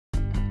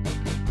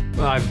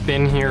I've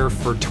been here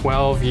for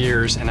 12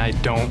 years and I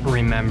don't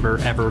remember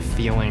ever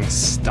feeling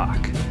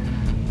stuck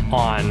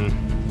on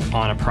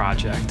a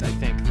project. I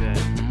think that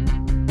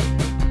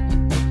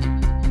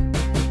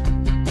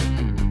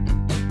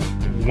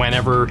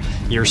whenever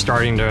you're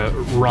starting to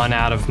run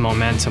out of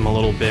momentum a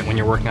little bit when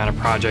you're working on a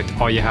project,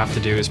 all you have to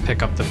do is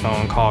pick up the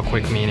phone, call a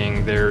quick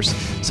meeting. There's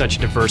such a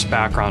diverse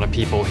background of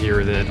people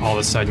here that all of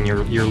a sudden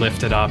you're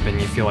lifted up and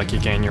you feel like you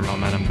gain your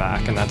momentum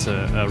back, and that's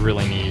a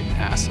really neat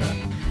asset.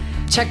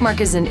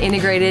 CheckMark is an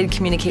integrated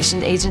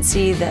communication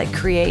agency that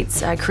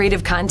creates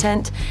creative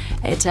content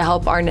to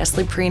help our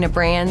Nestlé Purina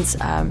brands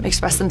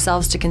express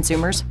themselves to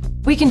consumers.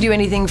 We can do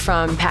anything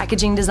from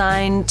packaging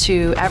design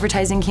to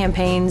advertising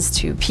campaigns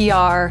to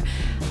PR.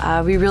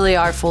 We really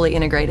are fully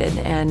integrated,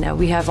 and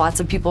we have lots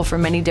of people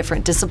from many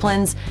different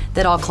disciplines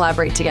that all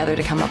collaborate together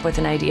to come up with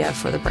an idea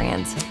for the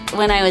brands.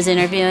 When I was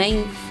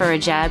interviewing for a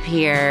job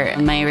here,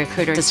 my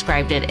recruiter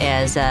described it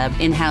as an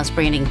in-house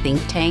branding think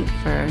tank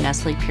for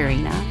Nestlé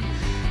Purina,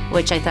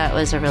 which I thought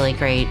was a really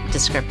great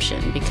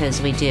description,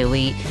 because we do.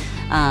 We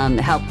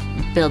help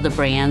build the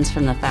brands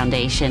from the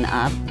foundation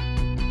up.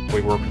 We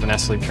work with the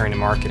Nestlé Purina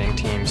marketing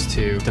teams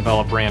to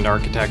develop brand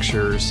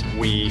architectures.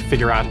 We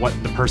figure out what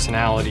the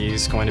personality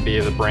is going to be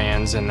of the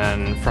brands, and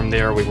then from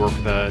there we work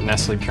with the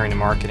Nestlé Purina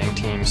marketing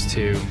teams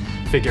to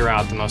figure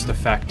out the most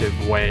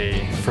effective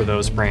way for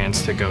those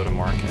brands to go to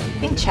market. I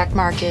think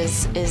CheckMark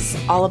is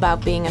all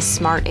about being a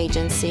smart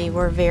agency.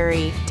 We're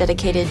very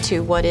dedicated to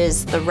what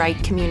is the right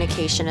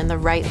communication and the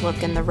right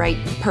look and the right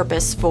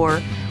purpose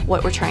for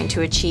what we're trying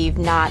to achieve,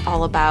 not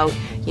all about,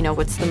 you know,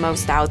 what's the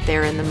most out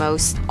there and the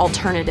most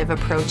alternative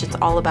approach. It's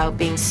all about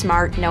being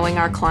smart, knowing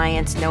our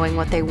clients, knowing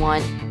what they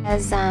want.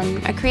 As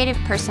a creative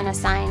person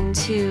assigned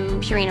to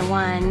Purina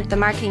One, the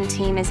marketing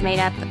team is made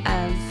up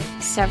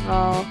of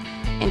several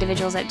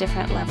individuals at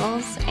different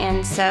levels,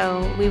 and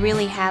so we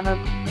really have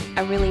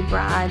a really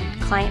broad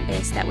client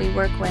base that we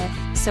work with,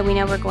 so we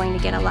know we're going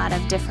to get a lot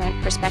of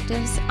different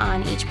perspectives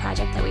on each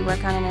project that we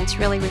work on, and it's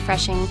really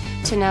refreshing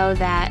to know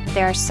that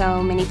there are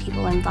so many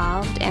people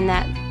involved, and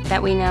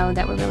that we know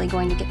that we're really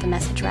going to get the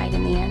message right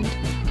in the end.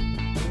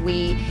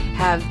 We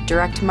have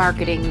direct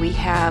marketing, we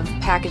have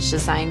package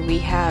design, we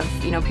have,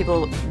 you know,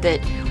 people that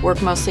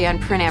work mostly on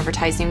print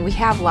advertising. We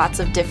have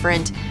lots of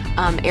different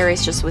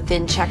areas just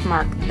within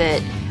CheckMark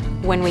that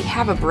when we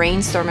have a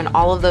brainstorm and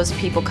all of those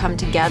people come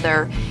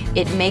together,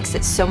 it makes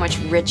it so much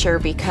richer,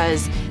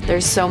 because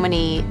there's so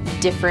many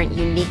different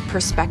unique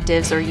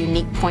perspectives or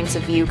unique points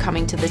of view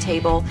coming to the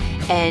table,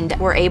 and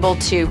we're able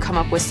to come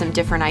up with some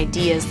different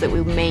ideas that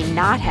we may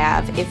not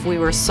have if we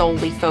were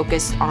solely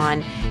focused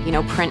on, you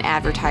know, print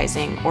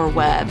advertising or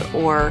web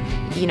or,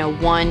 you know,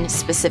 one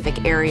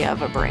specific area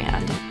of a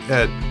brand.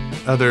 At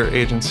other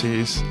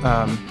agencies,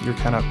 you're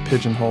kind of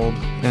pigeonholed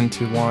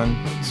into one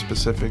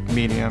specific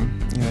medium.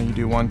 You know, you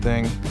do one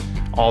thing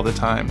all the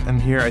time.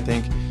 And here, I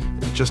think,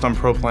 just on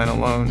ProPlan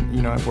alone,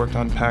 you know, I've worked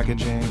on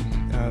packaging,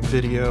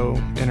 video,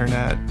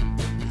 internet,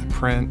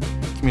 print,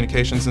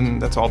 communications,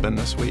 and that's all been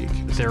this week.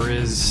 There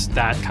is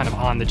that kind of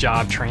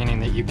on-the-job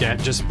training that you get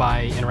just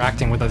by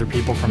interacting with other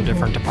people from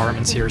different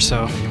departments here.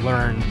 So you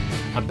learn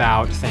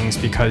about things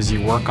because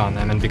you work on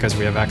them and because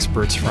we have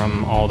experts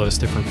from all those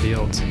different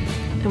fields.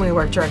 And we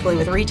work directly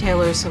with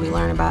retailers, so we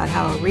learn about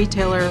how a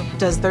retailer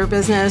does their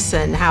business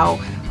and how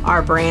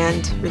our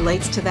brand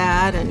relates to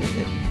that, and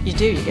you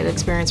get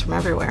experience from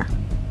everywhere.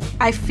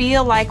 I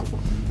feel like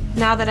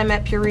now that I'm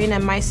at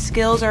Purina, my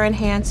skills are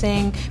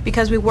enhancing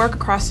because we work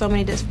across so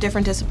many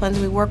different disciplines,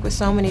 we work with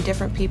so many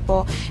different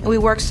people, and we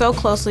work so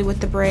closely with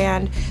the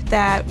brand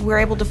that we're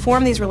able to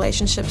form these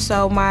relationships,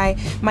 so my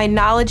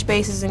knowledge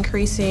base is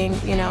increasing,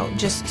 you know,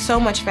 just so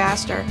much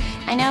faster.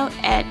 I know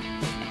at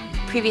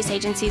previous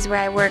agencies where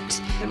I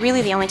worked,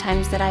 really the only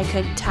times that I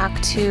could talk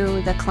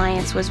to the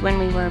clients was when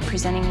we were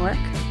presenting work.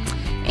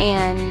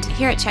 And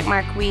here at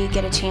CheckMark, we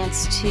get a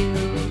chance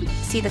to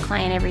see the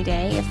client every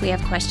day if we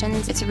have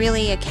questions. It's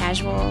really a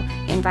casual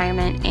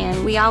environment,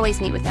 and we always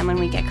meet with them when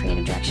we get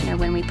creative direction or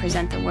when we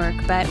present the work.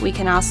 But we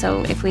can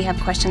also, if we have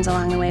questions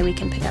along the way, we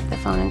can pick up the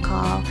phone and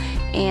call.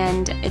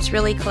 And it's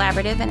really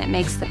collaborative, and it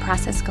makes the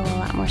process go a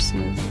lot more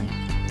smoothly.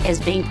 As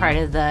being part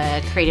of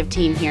the creative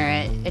team here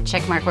at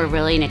CheckMark, we're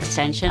really an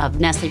extension of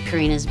Nestlé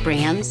Purina's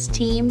brands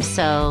team.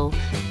 So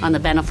on the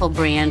Beneful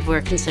brand,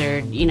 we're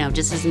considered, you know,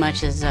 just as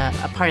much as a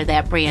part of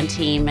that brand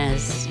team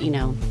as, you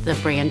know, the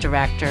brand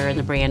director and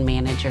the brand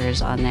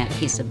managers on that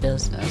piece of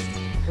business.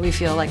 We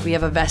feel like we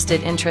have a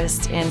vested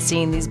interest in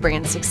seeing these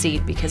brands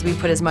succeed because we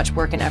put as much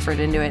work and effort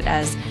into it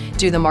as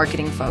do the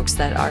marketing folks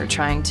that are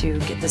trying to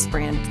get this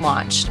brand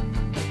launched.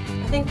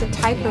 I think the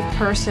type of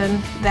person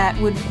that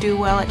would do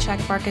well at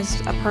CheckMark is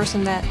a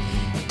person that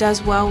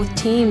does well with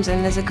teams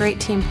and is a great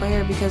team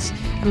player, because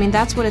I mean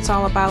that's what it's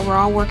all about. We're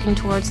all working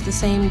towards the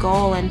same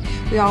goal, and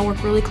we all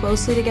work really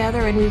closely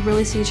together, and we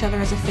really see each other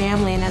as a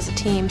family and as a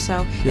team.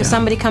 So if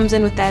somebody comes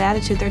in with that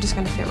attitude, they're just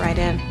going to fit right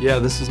in. Yeah,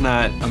 this is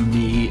not a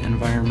me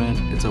environment,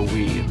 it's a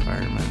we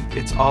environment.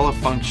 It's all a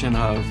function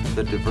of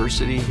the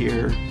diversity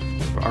here,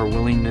 our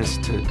willingness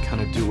to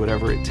kind of do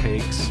whatever it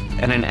takes,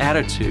 and an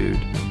attitude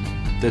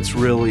that's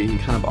really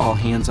kind of all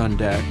hands on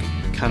deck,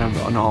 kind of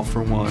an all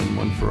for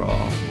one for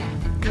all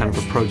kind of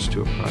approach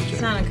to a project.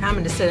 It's not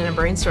uncommon to sit in a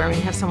brainstorming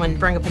and have someone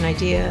bring up an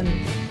idea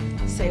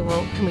and say,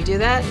 well, can we do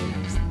that?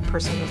 And the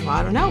person goes, well,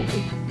 I don't know.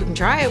 We can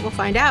try it. We'll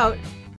find out.